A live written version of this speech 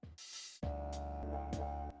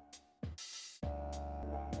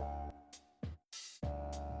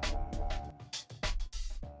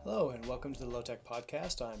Hello and welcome to the Low Tech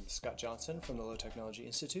Podcast. I'm Scott Johnson from the Low Technology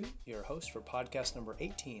Institute, your host for podcast number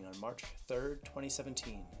 18 on March 3rd,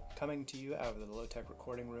 2017, coming to you out of the Low Tech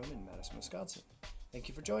recording room in Madison, Wisconsin. Thank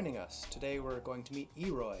you for joining us. Today we're going to meet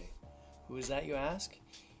EROI. Who is that, you ask?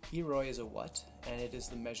 EROI is a what, and it is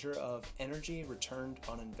the measure of energy returned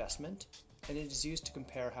on investment, and it is used to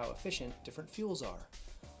compare how efficient different fuels are.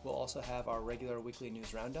 We'll also have our regular weekly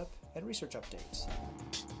news roundup and research updates.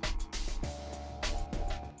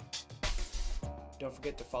 Don't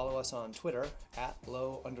forget to follow us on Twitter at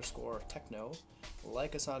 @low_techno,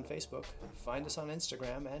 like us on Facebook, find us on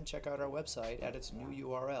Instagram, and check out our website at its new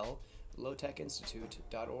URL,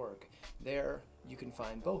 lowtechinstitute.org. There you can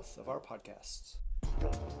find both of our podcasts.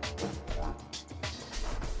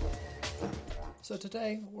 So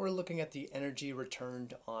today we're looking at the energy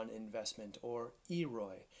returned on investment, or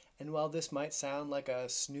EROI. And while this might sound like a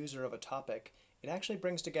snoozer of a topic, it actually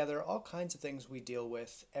brings together all kinds of things we deal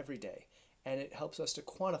with every day, and it helps us to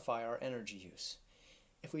quantify our energy use.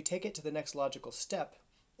 If we take it to the next logical step,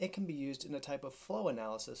 it can be used in a type of flow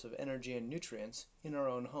analysis of energy and nutrients in our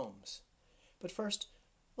own homes. But first,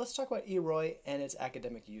 let's talk about EROI and its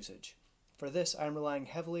academic usage. For this, I'm relying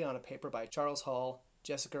heavily on a paper by Charles Hall,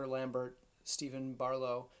 Jessica Lambert, Stephen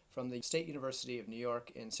Barlow from the State University of New York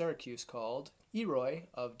in Syracuse called EROI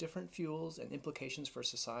of Different Fuels and Implications for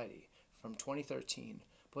Society from 2013.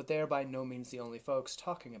 But they are by no means the only folks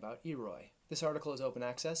talking about EROI. This article is open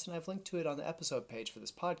access, and I've linked to it on the episode page for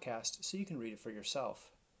this podcast so you can read it for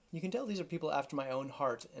yourself. You can tell these are people after my own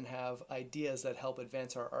heart and have ideas that help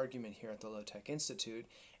advance our argument here at the Low Tech Institute,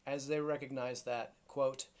 as they recognize that,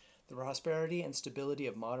 quote, the prosperity and stability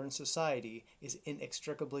of modern society is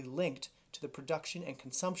inextricably linked to the production and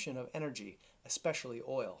consumption of energy, especially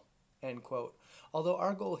oil, end quote. Although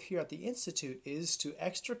our goal here at the Institute is to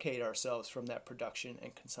extricate ourselves from that production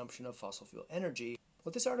and consumption of fossil fuel energy,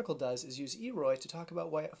 what this article does is use EROI to talk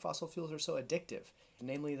about why fossil fuels are so addictive,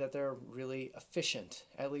 namely that they're really efficient,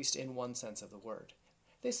 at least in one sense of the word.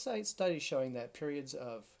 They cite studies showing that periods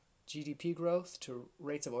of GDP growth to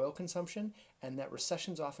rates of oil consumption, and that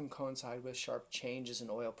recessions often coincide with sharp changes in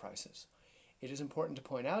oil prices. It is important to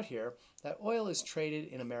point out here that oil is traded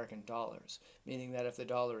in American dollars, meaning that if the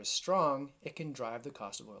dollar is strong, it can drive the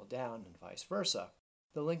cost of oil down and vice versa.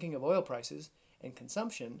 The linking of oil prices and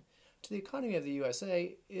consumption to the economy of the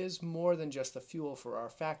USA is more than just the fuel for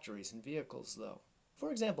our factories and vehicles, though.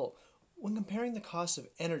 For example, when comparing the cost of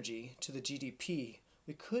energy to the GDP,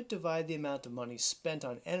 we could divide the amount of money spent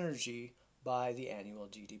on energy by the annual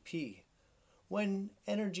GDP. When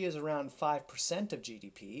energy is around 5% of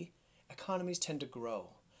GDP, economies tend to grow,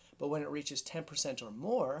 but when it reaches 10% or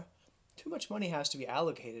more, too much money has to be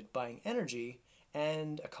allocated buying energy,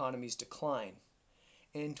 and economies decline.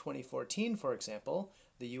 In 2014, for example,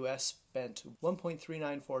 the US spent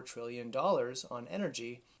 $1.394 trillion on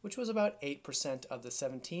energy, which was about 8% of the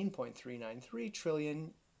 $17.393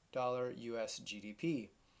 trillion US GDP.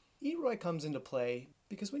 EROI comes into play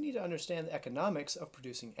because we need to understand the economics of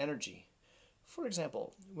producing energy. For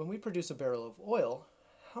example, when we produce a barrel of oil,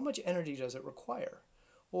 how much energy does it require?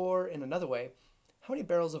 Or, in another way, how many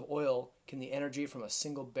barrels of oil can the energy from a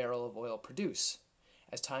single barrel of oil produce?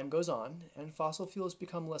 As time goes on and fossil fuels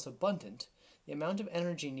become less abundant, the amount of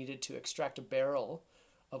energy needed to extract a barrel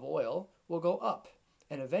of oil will go up,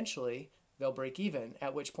 and eventually they'll break even,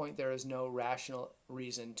 at which point there is no rational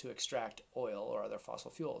reason to extract oil or other fossil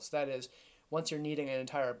fuels. That is, once you're needing an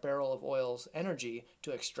entire barrel of oil's energy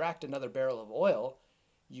to extract another barrel of oil,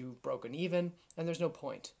 you've broken even, and there's no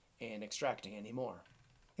point in extracting any more.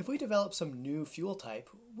 If we develop some new fuel type,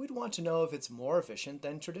 we'd want to know if it's more efficient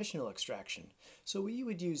than traditional extraction. So we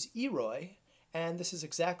would use EROI, and this is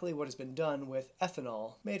exactly what has been done with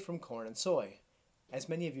ethanol made from corn and soy. As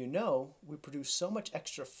many of you know, we produce so much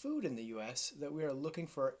extra food in the US that we are looking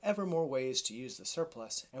for ever more ways to use the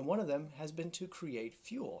surplus, and one of them has been to create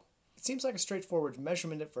fuel. It seems like a straightforward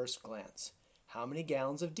measurement at first glance. How many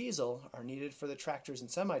gallons of diesel are needed for the tractors and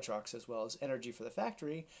semi-trucks, as well as energy for the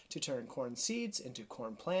factory, to turn corn seeds into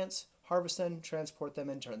corn plants, harvest them, transport them,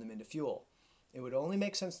 and turn them into fuel? It would only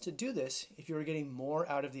make sense to do this if you were getting more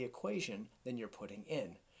out of the equation than you're putting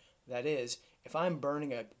in. That is, if I'm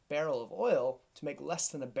burning a barrel of oil to make less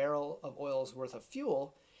than a barrel of oil's worth of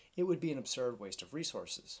fuel, it would be an absurd waste of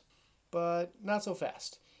resources. But not so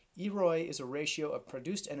fast. EROI is a ratio of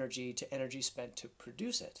produced energy to energy spent to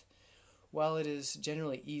produce it. While it is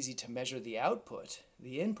generally easy to measure the output,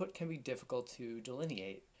 the input can be difficult to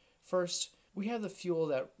delineate. First, we have the fuel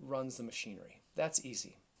that runs the machinery. That's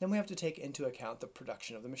easy. Then we have to take into account the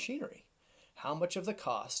production of the machinery. How much of the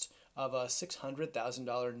cost of a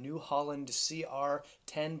 $600,000 New Holland CR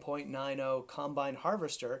 10.90 combine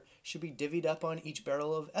harvester should be divvied up on each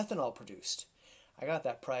barrel of ethanol produced. I got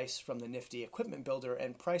that price from the nifty equipment builder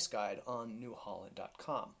and price guide on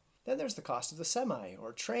newholland.com. Then there's the cost of the semi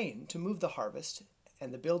or train to move the harvest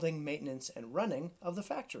and the building, maintenance, and running of the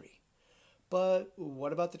factory. But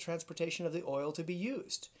what about the transportation of the oil to be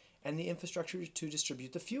used, and the infrastructure to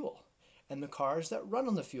distribute the fuel, and the cars that run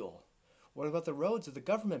on the fuel? What about the roads that the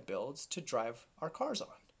government builds to drive our cars on?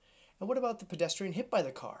 And what about the pedestrian hit by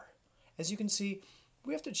the car? As you can see,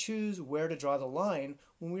 we have to choose where to draw the line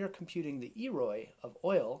when we are computing the EROI of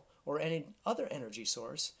oil or any other energy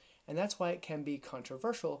source, and that's why it can be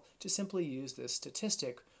controversial to simply use this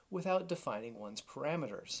statistic without defining one's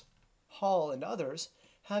parameters. Hall and others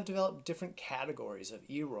have developed different categories of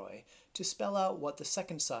EROI to spell out what the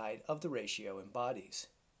second side of the ratio embodies.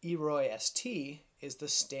 EROI ST is the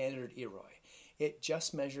standard EROI. It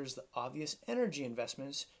just measures the obvious energy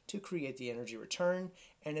investments to create the energy return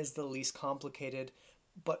and is the least complicated,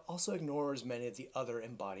 but also ignores many of the other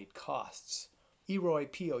embodied costs. EROI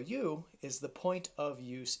POU is the point of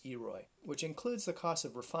use EROI, which includes the cost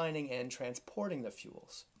of refining and transporting the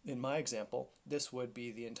fuels. In my example, this would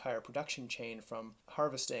be the entire production chain from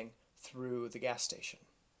harvesting through the gas station.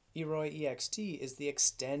 EROI EXT is the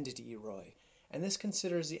extended EROI, and this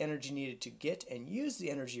considers the energy needed to get and use the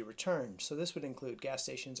energy returned, so this would include gas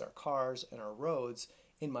stations, our cars, and our roads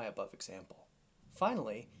in my above example.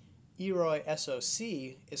 Finally, EROI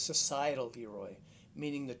SOC is societal EROI,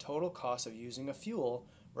 meaning the total cost of using a fuel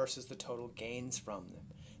versus the total gains from them.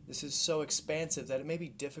 This is so expansive that it may be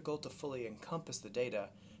difficult to fully encompass the data,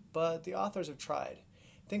 but the authors have tried.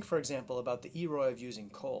 Think, for example, about the EROI of using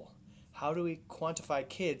coal. How do we quantify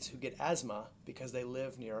kids who get asthma because they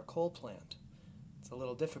live near a coal plant? It's a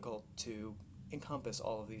little difficult to encompass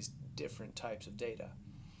all of these different types of data.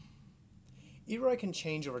 EROI can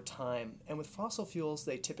change over time, and with fossil fuels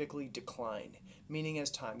they typically decline, meaning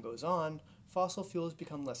as time goes on, fossil fuels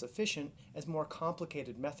become less efficient as more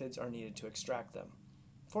complicated methods are needed to extract them.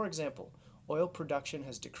 For example, oil production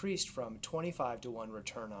has decreased from 25 to 1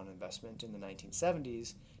 return on investment in the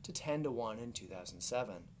 1970s to 10 to 1 in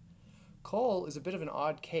 2007. Coal is a bit of an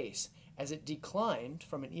odd case, as it declined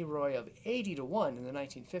from an EROI of 80 to 1 in the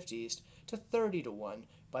 1950s to 30 to 1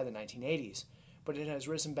 by the 1980s, but it has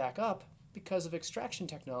risen back up because of extraction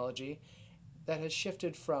technology that has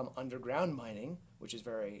shifted from underground mining, which is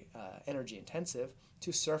very energy intensive,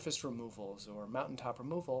 to surface removals or mountaintop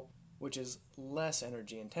removal, which is less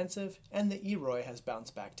energy intensive, and the EROI has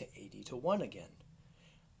bounced back to 80 to 1 again.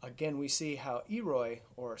 Again, we see how EROI,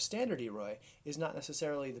 or standard EROI, is not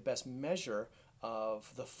necessarily the best measure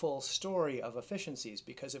of the full story of efficiencies,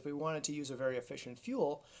 because if we wanted to use a very efficient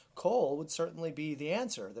fuel, coal would certainly be the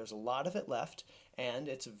answer. There's a lot of it left, and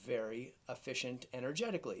it's very efficient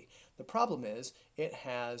energetically. The problem is it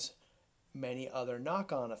has many other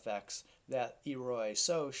knock-on effects that EROI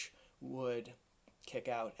SOC would kick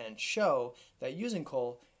out and show that using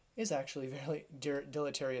coal is actually very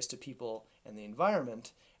deleterious to people and the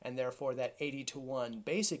environment, and therefore that 80 to 1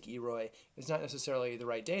 basic EROI is not necessarily the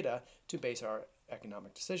right data to base our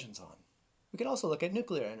economic decisions on. We can also look at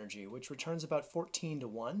nuclear energy, which returns about 14 to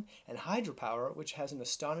 1, and hydropower, which has an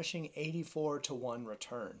astonishing 84 to 1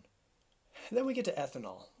 return. Then we get to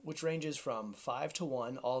ethanol, which ranges from 5 to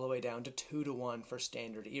 1 all the way down to 2 to 1 for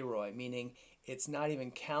standard EROI, meaning it's not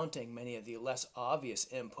even counting many of the less obvious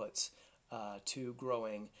inputs to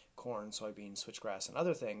growing corn, soybeans, switchgrass, and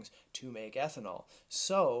other things to make ethanol.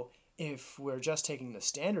 So if we're just taking the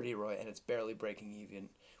standard EROI and it's barely breaking even,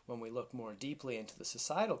 when we look more deeply into the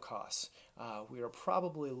societal costs, we are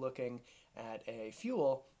probably looking at a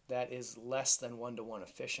fuel that is less than 1 to 1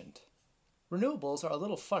 efficient. Renewables are a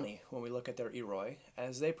little funny when we look at their EROI,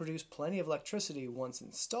 as they produce plenty of electricity once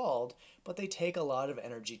installed, but they take a lot of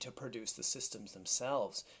energy to produce the systems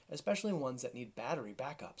themselves, especially ones that need battery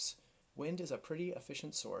backups. Wind is a pretty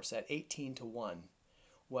efficient source at 18 to 1,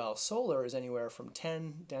 while solar is anywhere from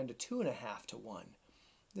 10 down to 2.5 to 1.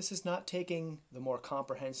 This is not taking the more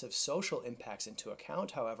comprehensive social impacts into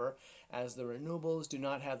account, however, as the renewables do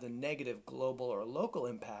not have the negative global or local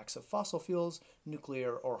impacts of fossil fuels,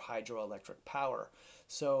 nuclear, or hydroelectric power.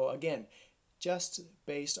 So again, just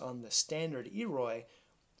based on the standard EROI,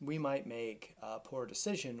 we might make a poor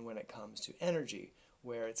decision when it comes to energy,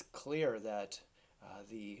 where it's clear that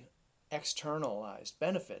the externalized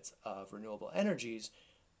benefits of renewable energies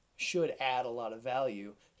should add a lot of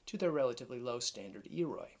value to their relatively low standard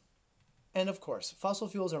EROI. And of course, fossil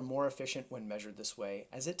fuels are more efficient when measured this way,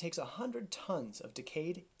 as it takes 100 tons of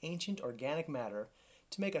decayed ancient organic matter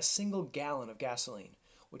to make a single gallon of gasoline,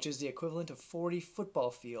 which is the equivalent of 40 football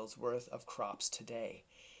fields worth of crops today.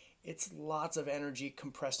 It's lots of energy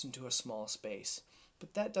compressed into a small space,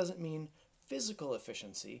 but that doesn't mean physical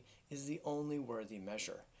efficiency is the only worthy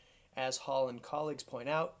measure. As Hall and colleagues point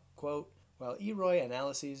out, quote, while EROI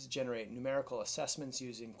analyses generate numerical assessments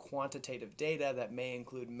using quantitative data that may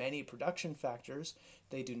include many production factors,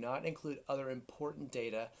 they do not include other important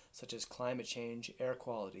data such as climate change, air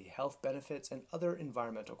quality, health benefits, and other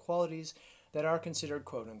environmental qualities that are considered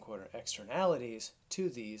quote-unquote externalities to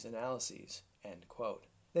these analyses, end quote.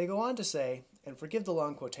 They go on to say, and forgive the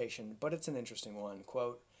long quotation, but it's an interesting one,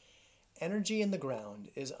 quote, energy in the ground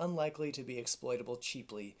is unlikely to be exploitable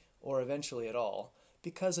cheaply or eventually at all,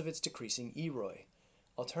 because of its decreasing EROI.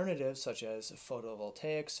 Alternatives such as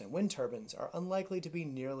photovoltaics and wind turbines are unlikely to be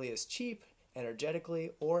nearly as cheap,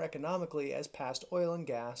 energetically, or economically as past oil and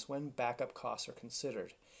gas when backup costs are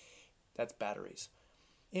considered. That's batteries.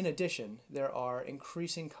 In addition, there are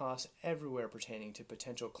increasing costs everywhere pertaining to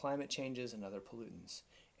potential climate changes and other pollutants.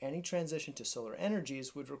 Any transition to solar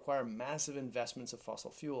energies would require massive investments of fossil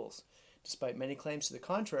fuels. Despite many claims to the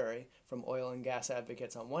contrary, from oil and gas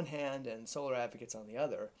advocates on one hand and solar advocates on the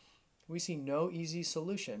other, we see no easy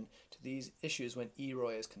solution to these issues when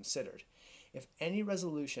EROI is considered. If any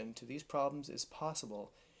resolution to these problems is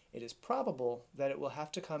possible, it is probable that it will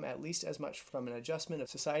have to come at least as much from an adjustment of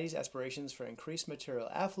society's aspirations for increased material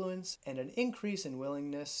affluence and an increase in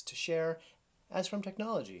willingness to share as from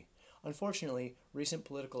technology. Unfortunately, recent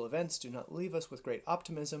political events do not leave us with great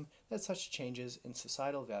optimism that such changes in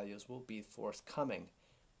societal values will be forthcoming.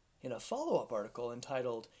 In a follow-up article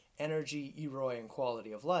entitled Energy, EROI, and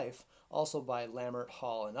Quality of Life, also by Lammert,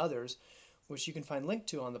 Hall, and others, which you can find linked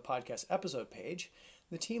to on the podcast episode page,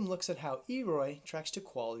 the team looks at how EROI tracks to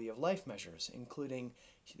quality of life measures, including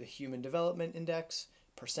the Human Development Index,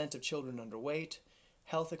 percent of children underweight,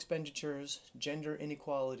 health expenditures, gender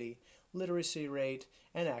inequality, literacy rate,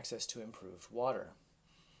 and access to improved water.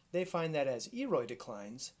 They find that as EROI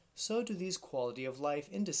declines, so do these quality of life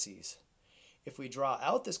indices. If we draw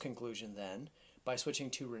out this conclusion then, by switching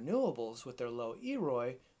to renewables with their low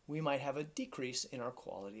EROI, we might have a decrease in our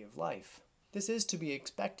quality of life. This is to be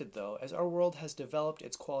expected though, as our world has developed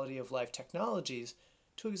its quality of life technologies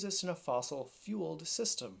to exist in a fossil-fueled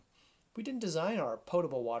system. We didn't design our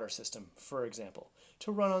potable water system, for example,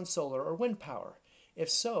 to run on solar or wind power. If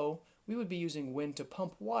so, we would be using wind to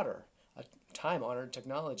pump water, a time-honored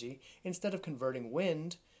technology, instead of converting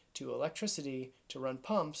wind to electricity to run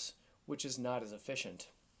pumps, which is not as efficient.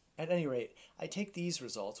 At any rate, I take these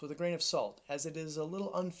results with a grain of salt, as it is a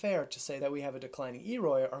little unfair to say that we have a declining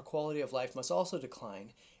EROI, our quality of life must also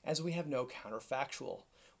decline, as we have no counterfactual.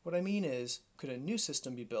 What I mean is, could a new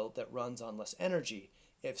system be built that runs on less energy?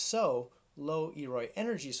 If so, low EROI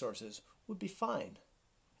energy sources would be fine.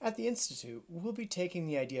 At the Institute, we'll be taking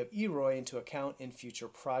the idea of EROI into account in future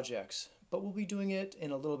projects, but we'll be doing it in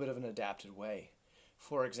a little bit of an adapted way.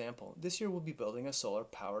 For example, this year we'll be building a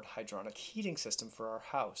solar-powered hydronic heating system for our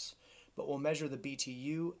house, but we'll measure the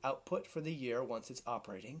BTU output for the year once it's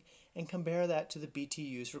operating and compare that to the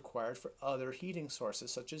BTUs required for other heating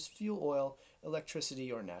sources such as fuel oil,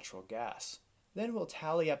 electricity, or natural gas. Then we'll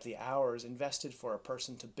tally up the hours invested for a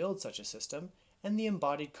person to build such a system and the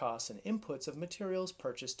embodied costs and inputs of materials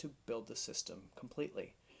purchased to build the system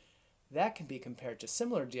completely. That can be compared to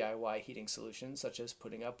similar DIY heating solutions such as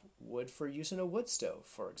putting up wood for use in a wood stove,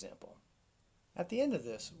 for example. At the end of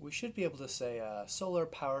this, we should be able to say a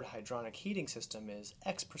solar-powered hydronic heating system is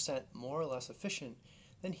X% more or less efficient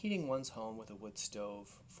than heating one's home with a wood stove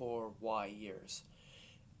for Y years.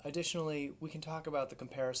 Additionally, we can talk about the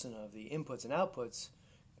comparison of the inputs and outputs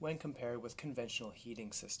when compared with conventional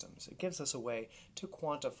heating systems. It gives us a way to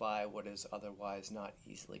quantify what is otherwise not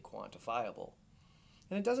easily quantifiable.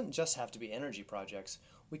 And it doesn't just have to be energy projects.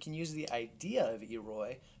 We can use the idea of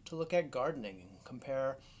EROI to look at gardening and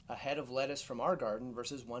compare a head of lettuce from our garden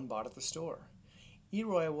versus one bought at the store.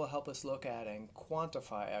 EROI will help us look at and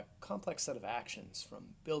quantify a complex set of actions, from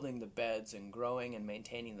building the beds and growing and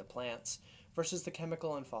maintaining the plants versus the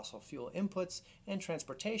chemical and fossil fuel inputs and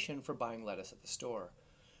transportation for buying lettuce at the store.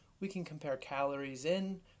 We can compare calories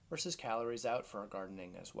in versus calories out for our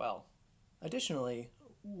gardening as well. Additionally,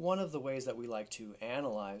 one of the ways that we like to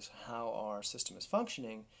analyze how our system is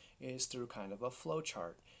functioning is through kind of a flow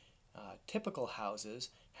chart. Typical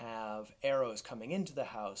houses have arrows coming into the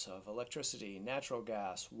house of electricity, natural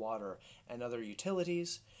gas, water, and other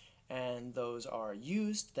utilities, and those are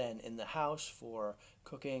used then in the house for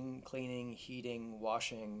cooking, cleaning, heating,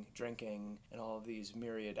 washing, drinking, and all of these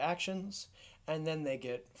myriad actions, and then they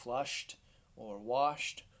get flushed or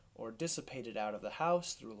washed or dissipated out of the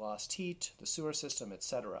house through lost heat, the sewer system,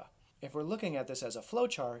 etc. If we're looking at this as a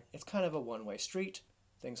flowchart, it's kind of a one-way street.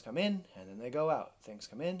 Things come in and then they go out. Things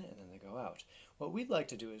come in and then they go out. What we'd like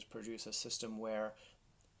to do is produce a system where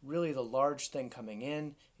really the large thing coming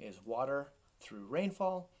in is water through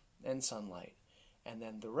rainfall and sunlight. And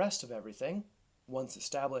then the rest of everything, once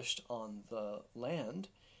established on the land,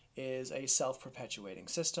 is a self-perpetuating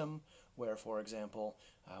system where, for example,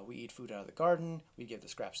 we eat food out of the garden, we give the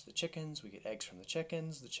scraps to the chickens, we get eggs from the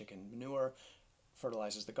chickens, the chicken manure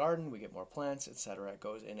fertilizes the garden, we get more plants, etc. It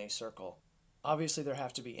goes in a circle. Obviously, there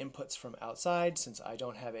have to be inputs from outside. Since I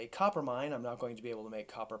don't have a copper mine, I'm not going to be able to make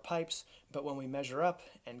copper pipes, but when we measure up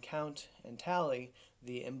and count and tally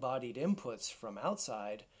the embodied inputs from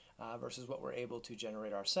outside versus what we're able to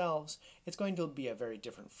generate ourselves, it's going to be a very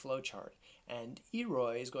different flowchart. And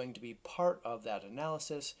eROI is going to be part of that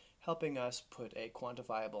analysis, helping us put a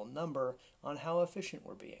quantifiable number on how efficient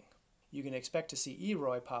we're being. You can expect to see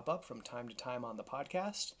eROI pop up from time to time on the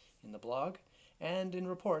podcast, in the blog, and in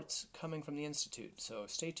reports coming from the Institute, so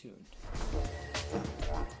stay tuned.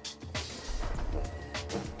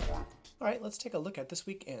 All right, let's take a look at this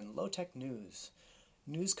week in low-tech news.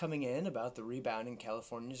 News coming in about the rebound in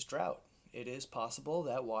California's drought. It is possible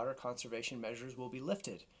that water conservation measures will be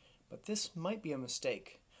lifted, but this might be a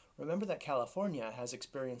mistake. Remember that California has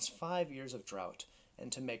experienced 5 years of drought,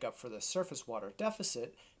 and to make up for the surface water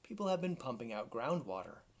deficit, people have been pumping out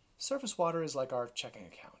groundwater. Surface water is like our checking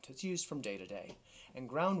account. It's used from day to day. And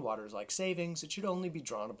groundwater is like savings. It should only be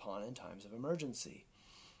drawn upon in times of emergency.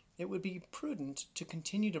 It would be prudent to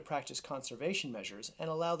continue to practice conservation measures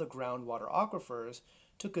and allow the groundwater aquifers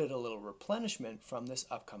to get a little replenishment from this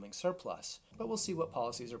upcoming surplus. But we'll see what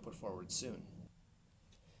policies are put forward soon.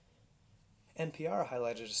 NPR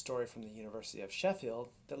highlighted a story from the University of Sheffield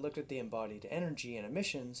that looked at the embodied energy and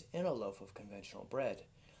emissions in a loaf of conventional bread.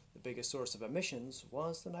 The biggest source of emissions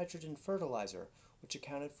was the nitrogen fertilizer, which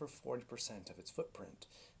accounted for 40% of its footprint.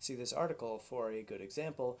 See this article for a good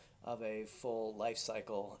example of a full life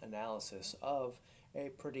cycle analysis of a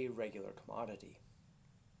pretty regular commodity.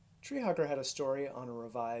 Treehugger had a story on a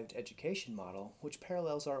revived education model which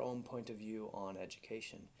parallels our own point of view on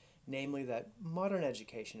education, namely that modern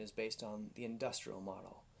education is based on the industrial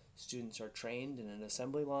model. Students are trained in an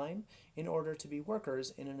assembly line in order to be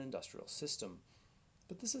workers in an industrial system.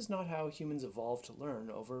 But this is not how humans evolved to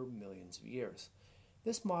learn over millions of years.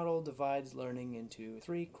 This model divides learning into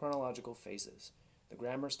 3 chronological phases: the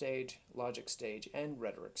grammar stage, logic stage, and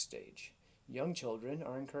rhetoric stage. Young children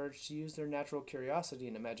are encouraged to use their natural curiosity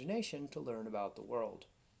and imagination to learn about the world.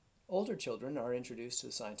 Older children are introduced to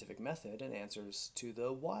the scientific method and answers to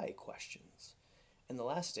the why questions. In the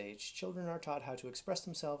last stage, children are taught how to express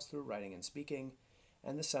themselves through writing and speaking,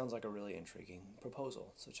 and this sounds like a really intriguing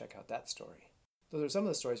proposal, so check out that story. Those are some of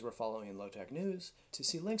the stories we're following in Low-Tech News. To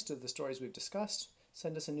see links to the stories we've discussed,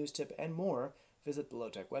 send us a news tip and more, visit the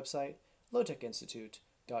Low-Tech website,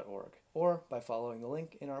 lowtechinstitute.org, or by following the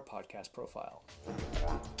link in our podcast profile.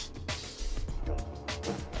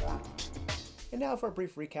 And now for a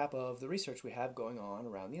brief recap of the research we have going on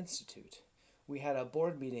around the Institute. We had a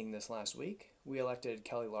board meeting this last week. We elected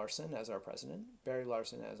Kelly Larson as our president, Barry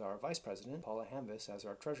Larson as our vice president, Paula Hamvis as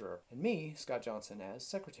our treasurer, and me, Scott Johnson, as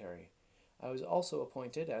secretary. I was also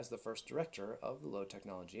appointed as the first director of the Low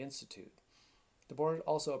Technology Institute. The board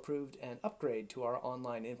also approved an upgrade to our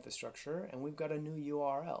online infrastructure, and we've got a new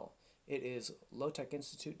URL. It is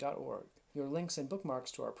lowtechinstitute.org. Your links and bookmarks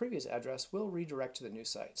to our previous address will redirect to the new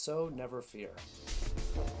site, so never fear.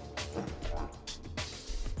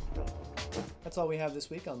 That's all we have this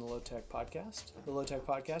week on the Low Tech Podcast. The Low Tech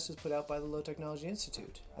Podcast is put out by the Low Technology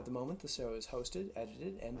Institute. At the moment, the show is hosted,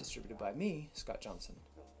 edited, and distributed by me, Scott Johnson.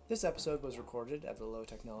 This episode was recorded at the Low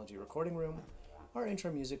Technology Recording Room. Our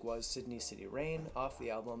intro music was Sydney City Rain off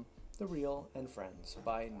the album The Real and Friends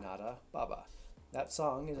by Nada Baba. That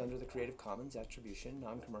song is under the Creative Commons Attribution,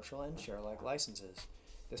 Non-Commercial, and Share-alike licenses.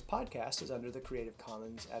 This podcast is under the Creative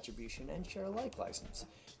Commons Attribution and Share-alike license,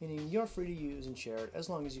 meaning you're free to use and share it as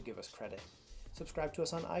long as you give us credit. Subscribe to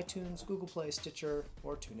us on iTunes, Google Play, Stitcher,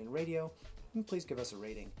 or TuneIn Radio, and please give us a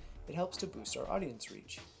rating. It helps to boost our audience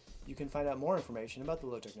reach. You can find out more information about the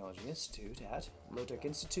Low Technology Institute at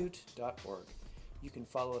lowtechinstitute.org. You can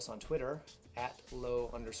follow us on Twitter at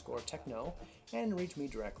 @low_techno and reach me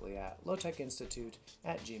directly at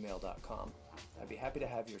lowtechinstitute@gmail.com. I'd be happy to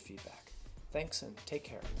have your feedback. Thanks and take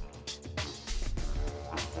care.